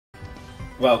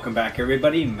Welcome back,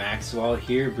 everybody. MaxWAL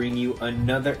here, bringing you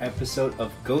another episode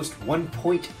of Ghost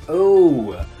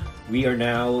 1.0. We are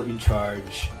now in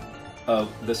charge of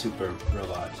the super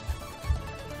robot.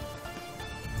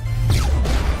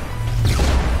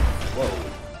 Whoa.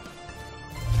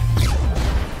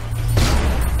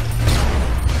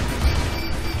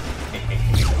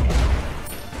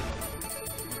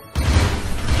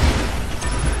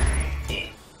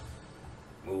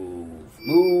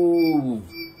 Move!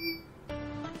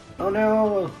 Oh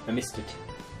no! I missed it.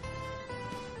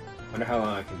 Wonder how long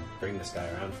I can bring this guy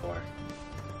around for.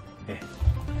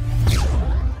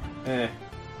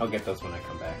 I'll get those when I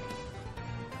come back.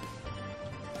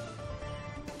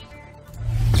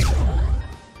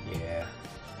 Yeah.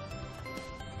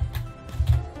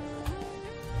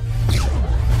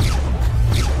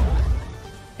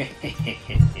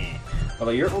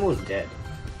 Although you're almost dead.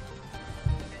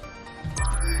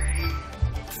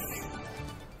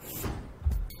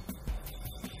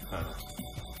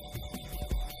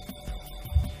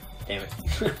 Damn it.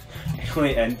 I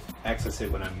only access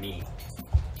it when I'm me.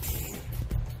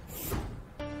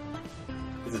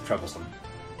 This is troublesome.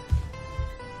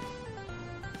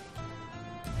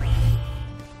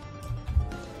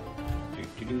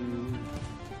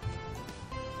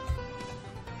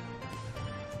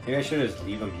 Maybe I should just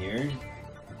leave him here.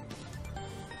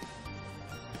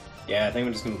 Yeah, I think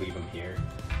I'm just gonna leave him here.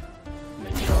 And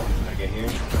then show him when I get here.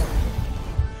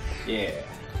 Yeah.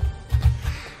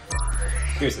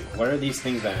 Seriously, what are these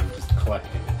things that I'm just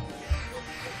collecting?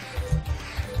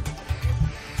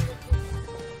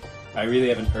 I really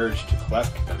have an urge to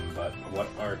collect them, but what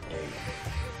are they?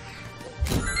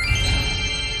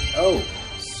 Oh!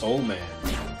 Soul Man.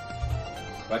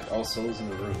 Collect all souls in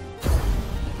the room.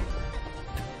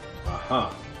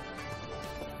 Aha.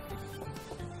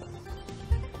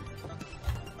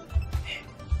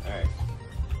 Alright.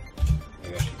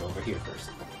 Maybe I should go over here first.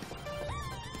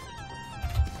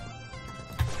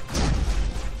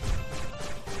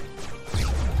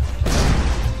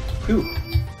 Whew.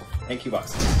 Thank you,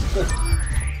 boxes.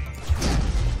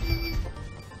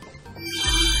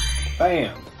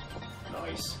 Bam!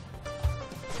 Nice.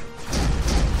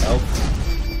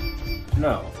 Health?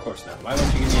 No, of course not. Why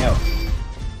won't you give me health?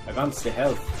 I want the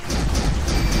health.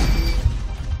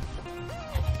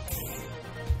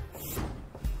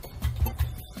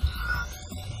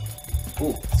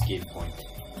 Ooh, escape point.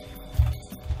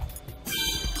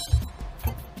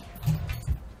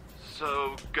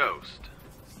 So, Ghost,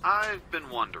 I've been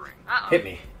wondering. Uh-oh. Hit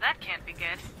me. That can't be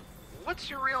good. What's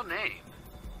your real name?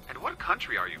 And what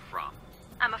country are you from?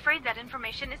 I'm afraid that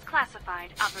information is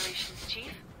classified, Operations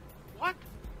Chief. What?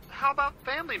 How about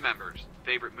family members?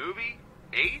 Favorite movie?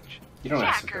 Age? You don't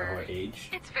ask Jacker. for her age.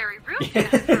 It's very rude to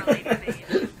ask for a lady's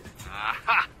age.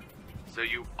 Aha! So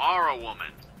you are a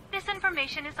woman. This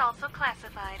information is also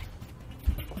classified.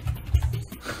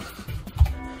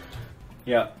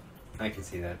 Yeah, I can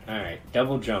see that. Alright,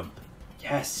 double jump.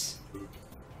 Yes!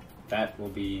 That will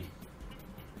be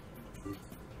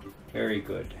very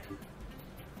good.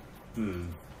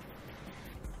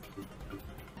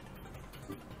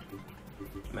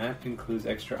 Map includes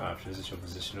extra options to show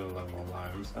positional level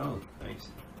alarms. Oh,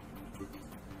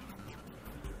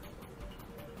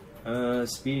 nice.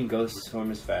 Speeding Ghost's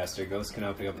form is faster. Ghost can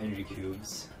now pick up energy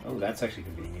cubes. Oh, that's actually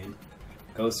convenient.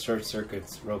 Ghost short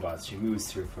circuits robots. She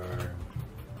moves through for...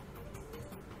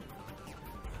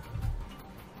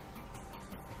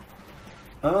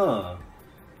 Oh.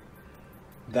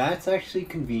 That's actually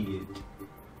convenient.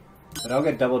 But I'll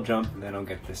get double jump and then I'll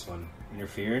get this one.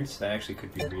 Interference? That actually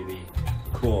could be really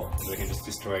cool. Because I can just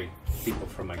destroy people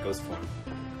from my ghost form.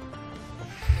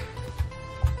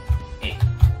 Hey,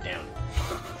 down.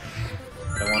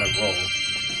 I don't want to roll.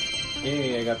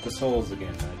 Yay, I got the souls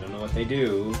again. I don't know what they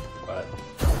do, but...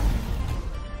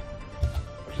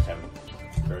 What just happened?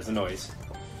 There was a noise.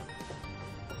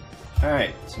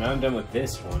 Alright, so now I'm done with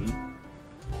this one.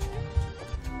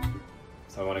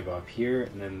 So I want to go up here,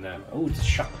 and then that... Oh, it's a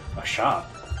shop! A shop!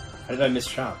 How did I miss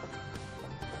shop?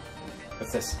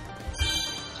 What's this?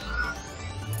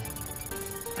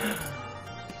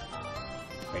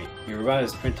 Wait, your robot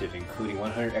is printed, including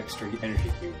 100 extra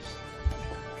energy cubes.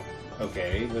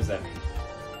 Okay, what does that mean?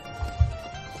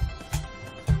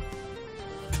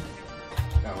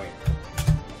 Oh,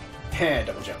 wait.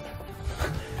 Double jump.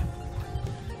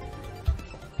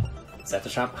 Is that the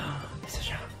shop? It's a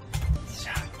shop. It's a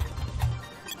shop.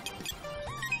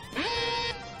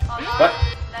 What?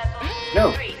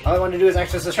 No! All I want to do is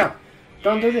access the shop.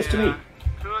 Don't do this to me.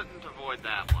 Couldn't avoid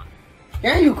that one.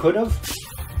 Yeah, you could have.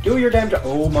 Do your damn job.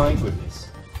 Oh my goodness.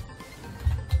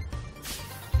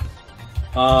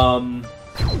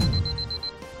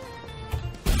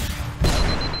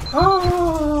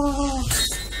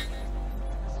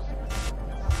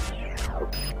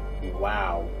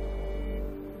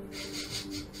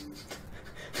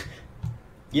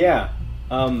 Yeah.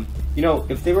 You know,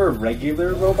 if they were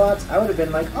regular robots, I would have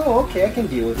been like, oh, okay, I can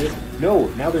deal with this. No,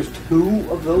 now there's 2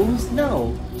 of those?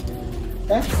 No.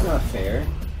 That's not fair.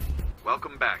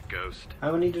 Welcome back, Ghost.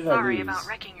 How many did I Sorry lose? about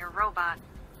wrecking your robot.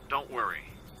 Don't worry.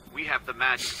 We have the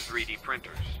magic 3D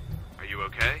printers. Are you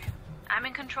okay? I'm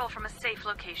in control from a safe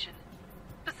location.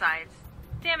 Besides,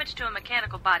 damage to a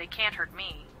mechanical body can't hurt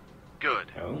me.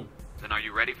 Good. Oh. Then are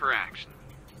you ready for action?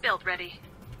 Build ready.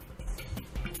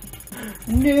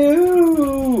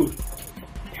 No!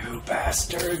 You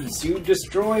bastards! You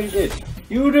destroyed it!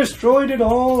 You destroyed it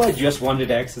all! I just wanted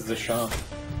to access the shop.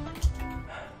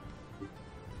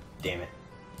 Damn it.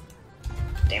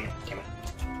 Damn it, damn it.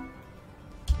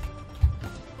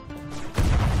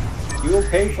 You will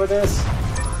pay for this!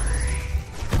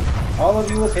 All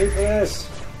of you will pay for this!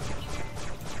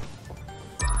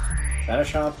 Is that a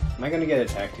shop? Am I gonna get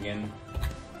attacked again?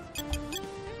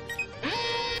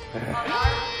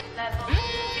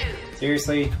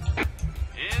 Seriously?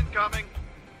 Incoming.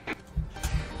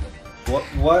 What?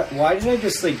 Why did I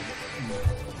just, like,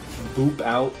 boop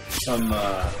out some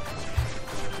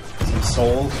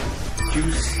soul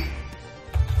juice?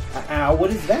 Ow, what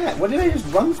is that? What did I just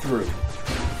run through?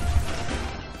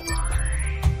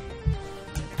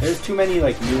 There's too many,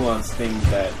 like, nuanced things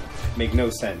that make no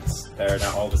sense that are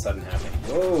now all of a sudden happening.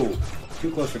 Whoa!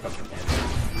 Too close for comfort, man.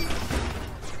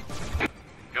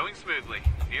 Going smoothly.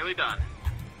 Nearly done.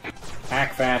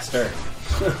 Hack faster.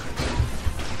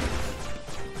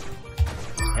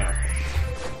 Yeah.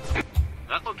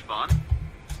 That looked fun.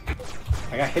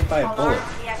 I got hit by a bullet.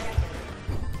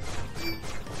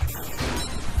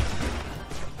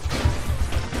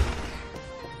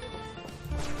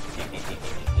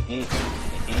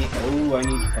 Oh, I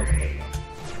need... Okay, there we go.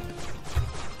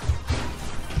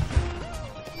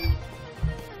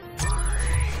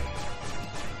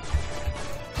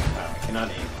 Wow, I cannot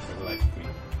aim for the life of me.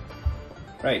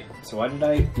 Right, so why did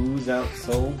I ooze out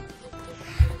soul?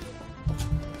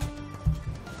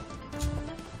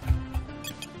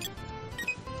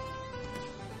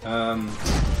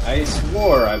 I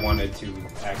swore I wanted to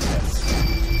access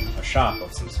a shop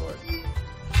of some sort.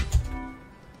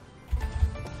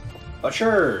 But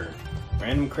sure!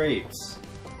 Random crates.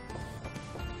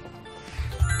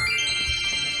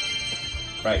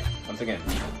 Right, once again,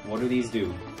 what do these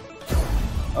do?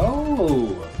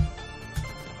 Oh!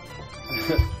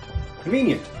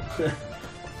 Convenient!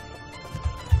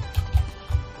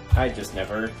 I just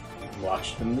never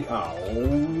watched them.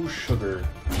 Oh, sugar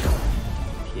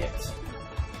pits.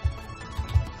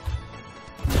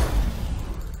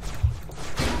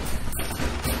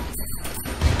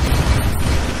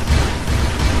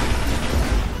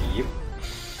 Yep.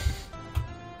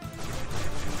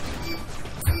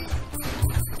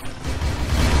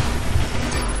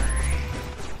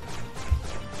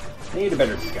 I need a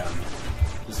better gun.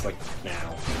 Just like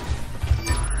now.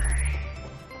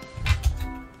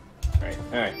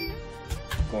 Alright.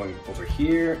 Going over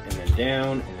here, and then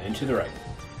down, and then to the right.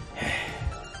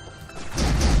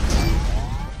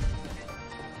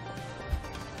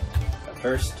 But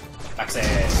first,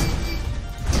 access!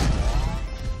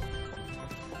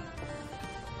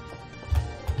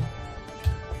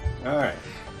 Alright.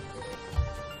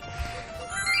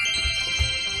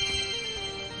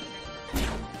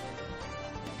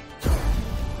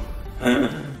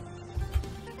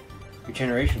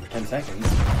 Regeneration for 10 seconds.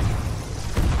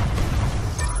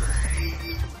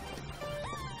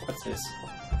 What's this?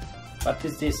 What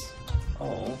is this?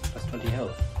 Oh, plus 20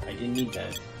 health. I didn't need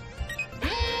that.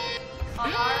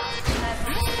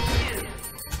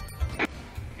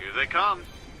 Here they come.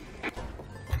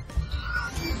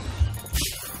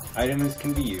 Items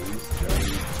can be used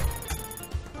during...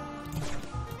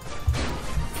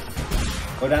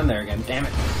 Go down there again, damn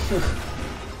it!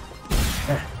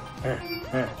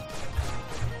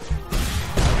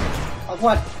 Oh,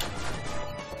 what?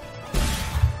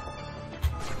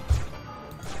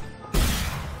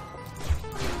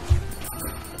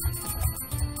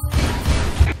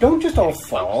 Don't just all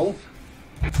fall.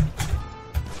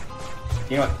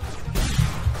 You know what?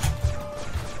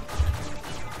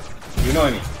 You know what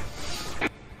I mean.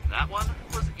 That one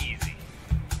was easy.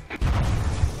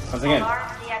 Once again,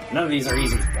 none of these are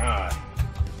easy. Ah.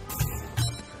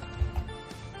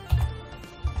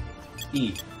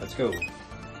 E, let's go.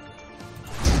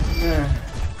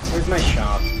 Where's my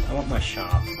shop? I want my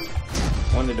shop.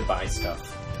 I wanted to buy stuff.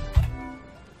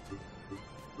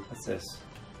 What's this?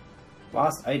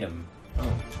 Lost item.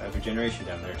 Oh, I have regeneration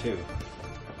down there too.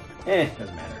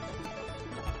 Doesn't matter.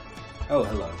 Oh,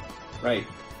 hello. Right.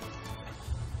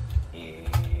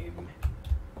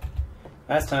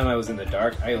 Last time I was in the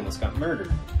dark, I almost got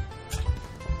murdered.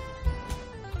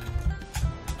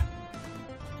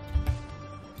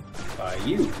 by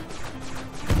you.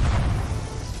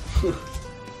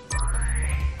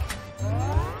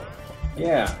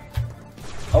 Yeah.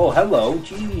 Oh, hello.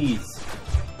 Jeez.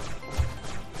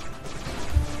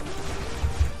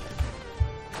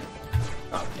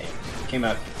 Oh, damn. Came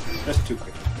out just too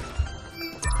quick.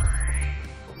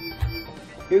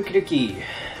 Okie dokie.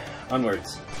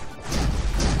 Onwards.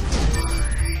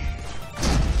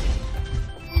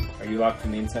 Are you locked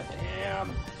from the inside?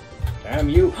 Damn. Damn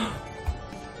you.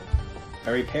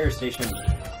 A repair station.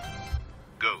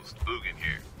 Ghost, Boogan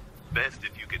here. Best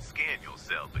if you could scan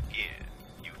yourself again.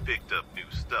 You've picked up new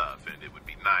stuff, and it would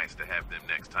be nice to have them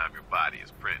next time your body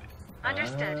is printed.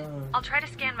 Understood. I'll try to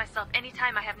scan myself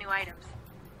anytime I have new items.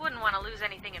 Wouldn't want to lose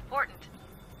anything important.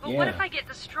 But what if I get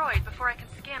destroyed before I can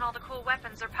scan all the cool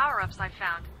weapons or power-ups I've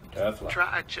found? Tough luck.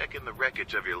 Try checking the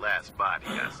wreckage of your last body,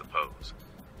 I suppose.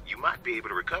 You might be able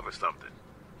to recover something.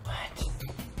 What?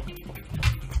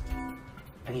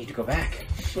 I need to go back.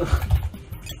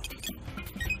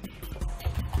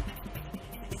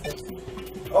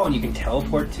 Oh, and you can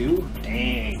teleport too?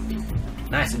 Dang.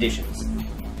 Nice additions.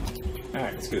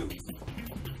 Alright, let's go.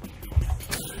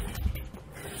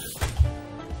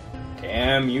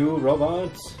 Damn you,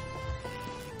 robots.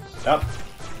 Stop.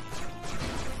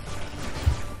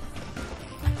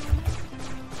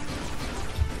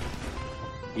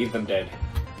 Leave them dead.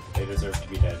 They deserve to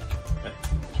be dead.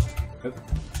 Oop.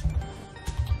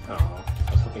 Oh,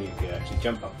 I was hoping you could actually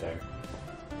jump up there.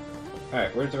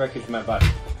 Alright, where's the wreckage of my body?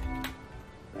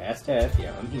 Last death,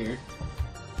 yeah, I'm here.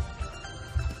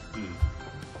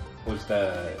 Was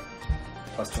the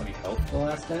plus 20 health the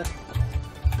last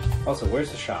death? Also,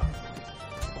 where's the shop?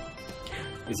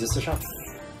 Is this the shop?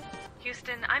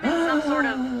 Houston, I'm in some sort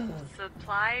of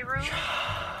supply room.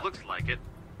 Looks like it.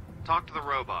 Talk to the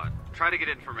robot. Try to get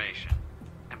information.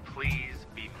 And please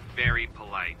be very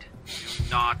polite. Do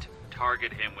not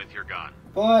target him with your gun.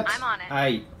 What? I'm on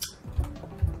it.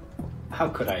 How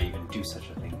could I even do such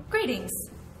a thing? Greetings.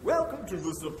 Welcome to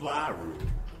the supply room.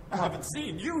 I haven't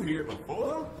seen you here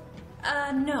before.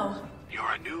 No.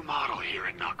 You're a new model here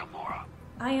in Nakamura.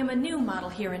 I am a new model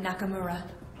here in Nakamura.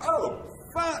 Oh,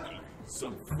 finally!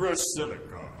 Some fresh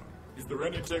silicon. Is there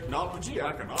any technology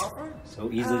I can offer? So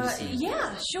easily to see.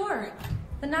 Yeah, sure.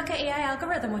 The Naka AI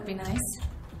algorithm would be nice.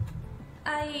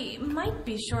 I might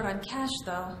be short on cash,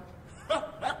 though.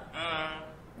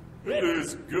 It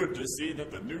is good to see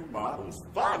that the new models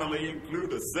finally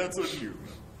include a sense of humor.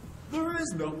 There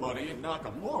is no money in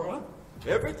Nakamura.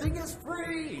 Everything is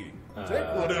free. Take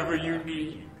whatever you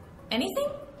need. Anything?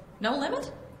 No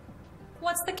limit?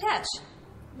 What's the catch?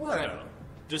 Well,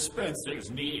 dispensers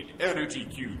need energy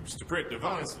cubes to print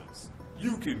devices.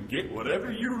 You can get whatever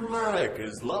you like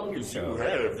as long as you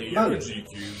have the energy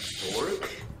cubes for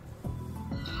it.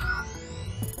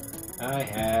 I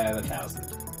have 1,000.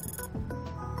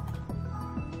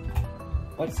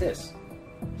 What's this?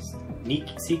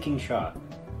 Seeking shot.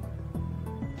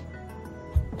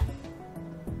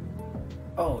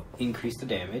 Oh, increase the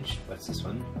damage. What's this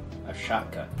one? A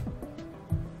shotgun.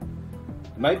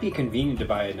 It might be convenient to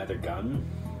buy another gun.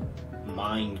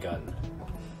 Mine gun.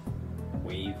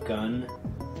 Wave gun.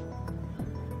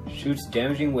 Shoots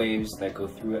damaging waves that go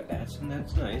through it. That's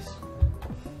nice.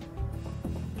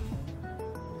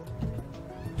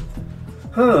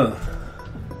 Huh.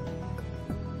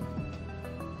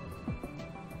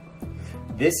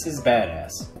 This is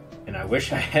badass. And I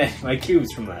wish I had my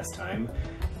cubes from last time.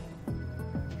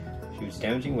 Shoots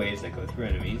damaging waves that go through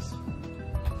enemies.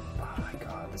 Oh my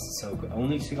god, this is so good.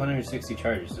 Only 260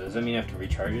 charges. So does that mean I have to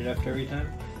recharge it after every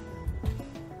time?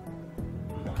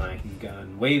 Mine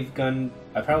gun. Wave gun.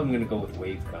 I'm probably going to go with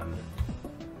wave gun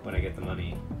when I get the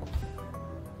money.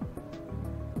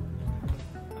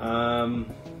 I'm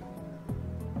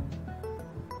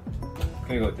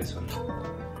gonna go with this one.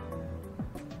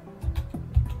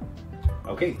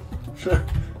 Okay.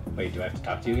 Wait, do I have to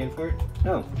talk to you again for it?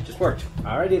 No, it just worked.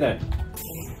 Alrighty then.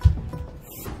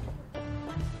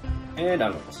 And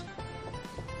onwards.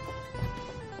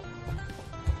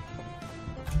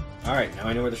 Alright, now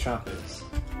I know where the shop is.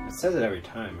 It says it every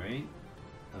time, right?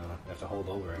 Oh, I have to hold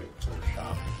over it for the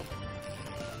shop.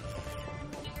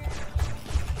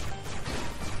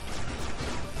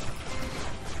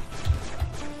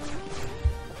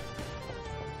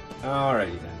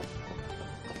 Alrighty then.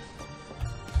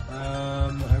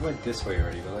 I went this way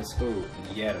already, but let's go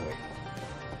the other way.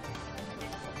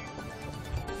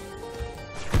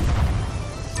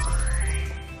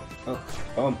 Oh,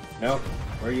 boom. No.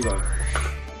 Where are you going?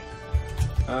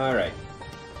 Alright.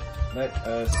 Let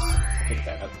us pick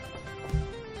that up.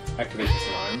 Activate this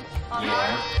alarm.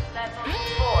 Yeah.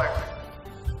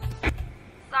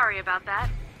 Sorry about that.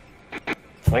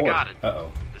 4. I got it.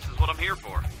 Uh-oh. This is what I'm here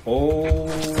for. Oh,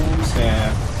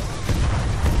 snap.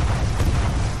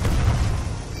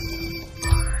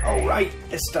 Oh, right.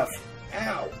 This stuff.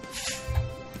 Ow.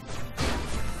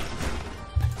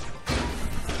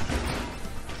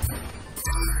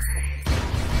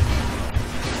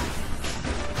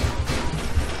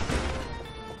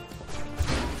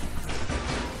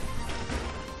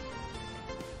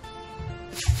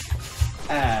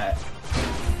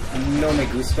 No me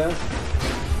gusta.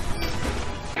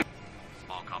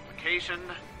 Small complication.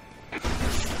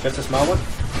 Just a small one?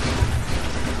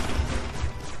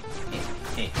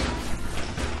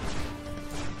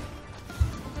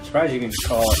 Surprised you can just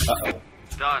call it. Uh-oh.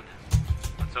 Done.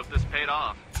 Let's hope this paid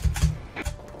off.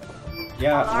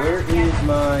 Yeah, where is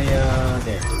my,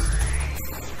 there it is.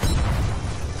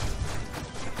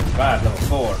 5, level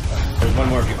 4. There's one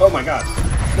more of you. Oh my god!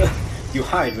 You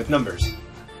hide with numbers.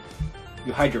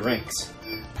 You hide your ranks.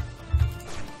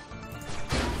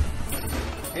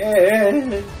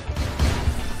 Yeah.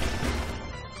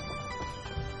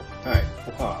 Alright.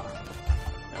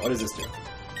 Now what does this do?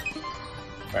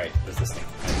 Right, what's this thing?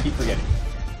 I keep forgetting.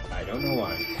 I don't know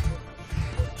why.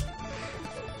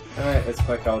 Alright, let's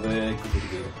collect all the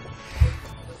goo-goo-goo.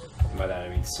 By that I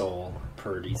mean soul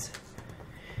purdies.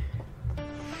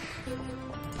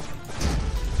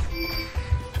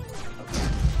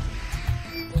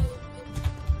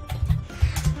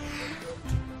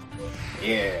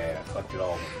 Yeah, collected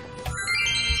all of them.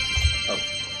 Oh,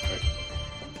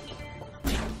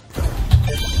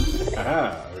 right.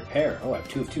 Aha, repair. Oh, I have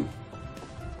 2 of 2.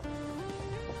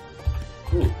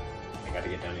 Ooh, I gotta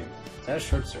get down here. Is that a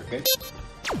short circuit?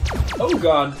 Oh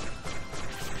god!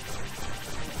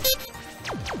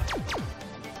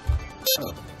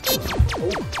 Oh.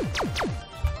 Oh.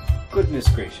 Goodness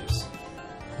gracious.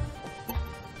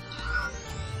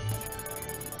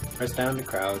 Press down to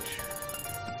crouch.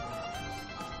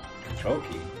 Control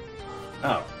key?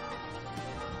 Oh.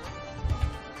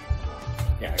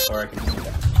 Yeah, or I can just do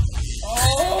that.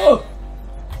 Oh!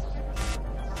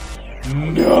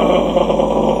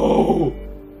 No!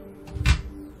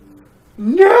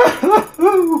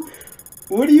 No!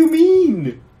 What do you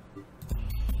mean?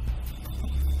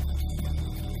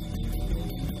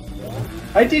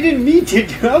 I didn't mean to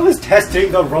do. I was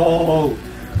testing the roll.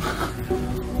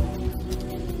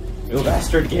 You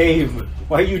bastard game.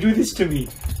 Why you do this to me?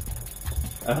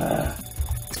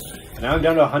 Now I'm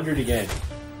down to 100 again.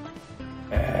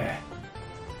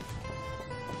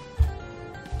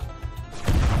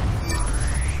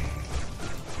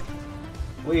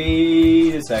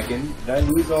 Wait a second. Did I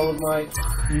lose all of my...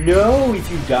 No!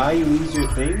 If you die, you lose your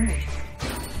thing?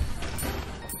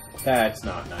 That's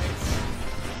not nice.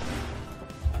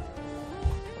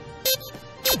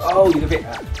 Oh, you can pay...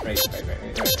 Ah, right.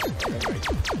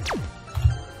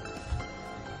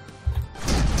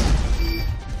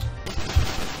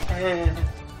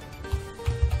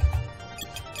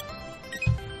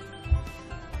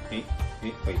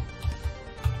 Wait.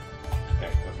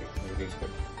 Okay, everything's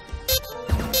good.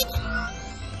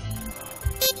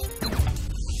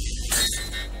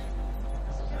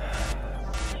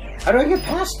 How do I get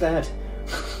past that?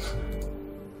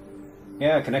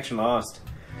 Yeah, connection lost.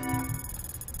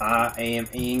 I am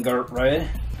angry.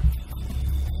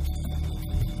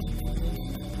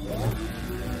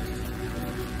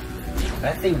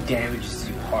 That thing damages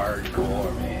you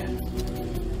hardcore, man.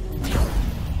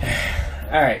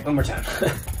 Alright, one more time.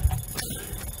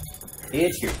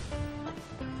 It's here.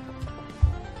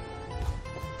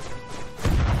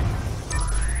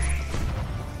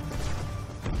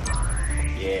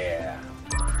 Yeah.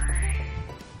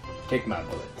 Take my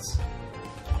bullets.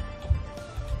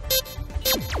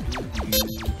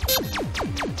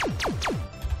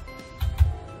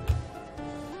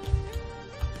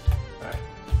 Alright.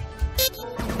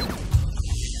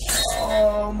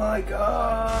 Oh my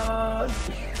god!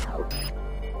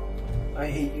 I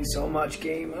hate you so much,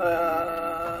 game.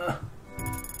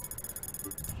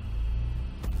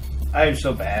 I'm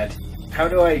so bad. How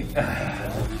do I...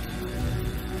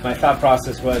 My thought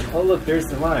process was, oh look, there's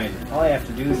the line. All I have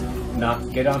to do is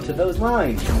not get onto those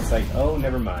lines. And it's like, oh,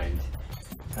 never mind.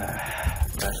 My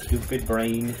stupid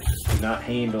brain did not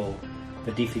handle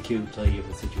the difficulty of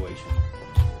the situation.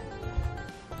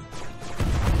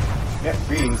 Yep,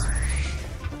 greetings.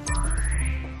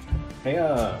 Hey,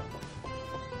 No.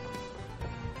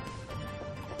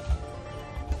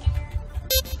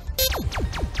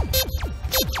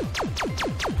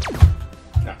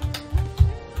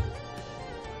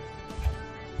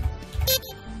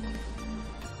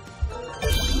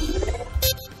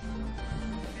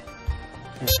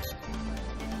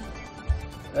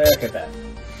 Look at that.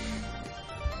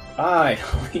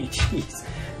 Finally, jeez.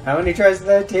 How many tries did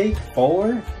that take?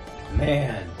 4?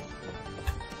 Man.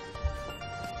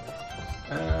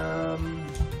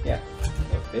 Yeah.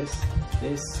 So this,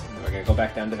 and we're gonna go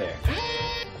back down to there.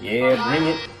 Yeah, bring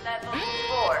it. Level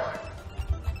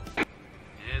 4.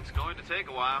 It's going to take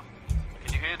a while.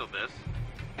 Can you handle this?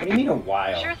 What do you mean a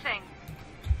while? Sure thing.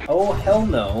 Oh, hell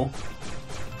no.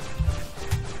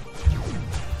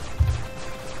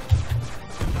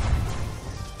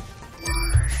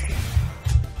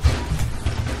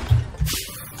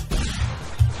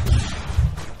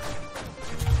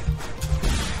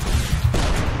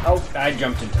 Oh, I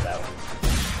jumped into that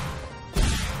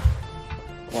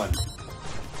one.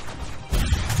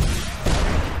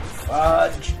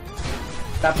 Fudge.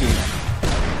 Stop doing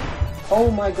that.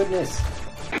 Oh my goodness.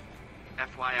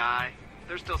 FYI,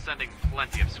 they're still sending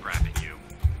plenty of scrap at you.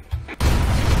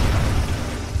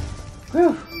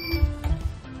 Whew.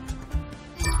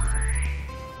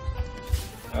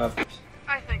 Of course.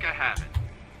 I think I have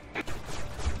it.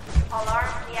 Alarm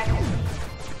deactivated.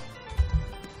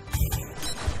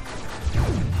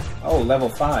 Oh, level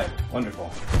 5.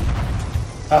 Wonderful.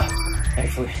 Ah,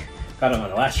 thankfully, got him on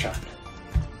the last shot.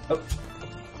 Oh.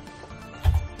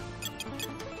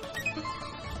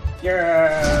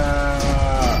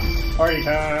 Yeah! Party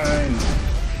time!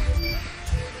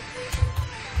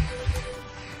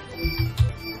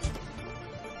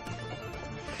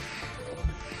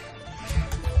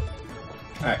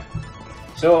 Alright.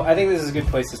 So, I think this is a good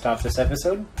place to stop this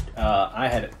episode. I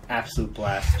had an absolute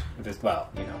blast with this. Well,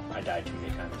 you know, I died too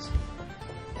many times.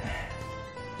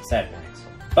 Sad nights.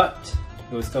 But,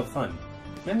 it was still fun.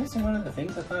 Am I missing one of the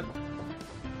things I thought?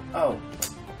 Oh.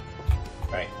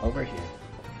 Right, over here.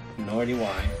 No idea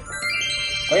why.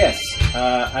 Oh yes,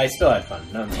 I still had fun,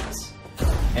 nonetheless.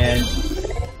 And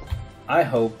I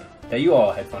hope that you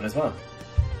all had fun as well.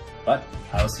 But,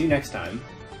 I'll see you next time.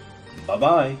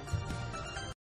 Bye-bye!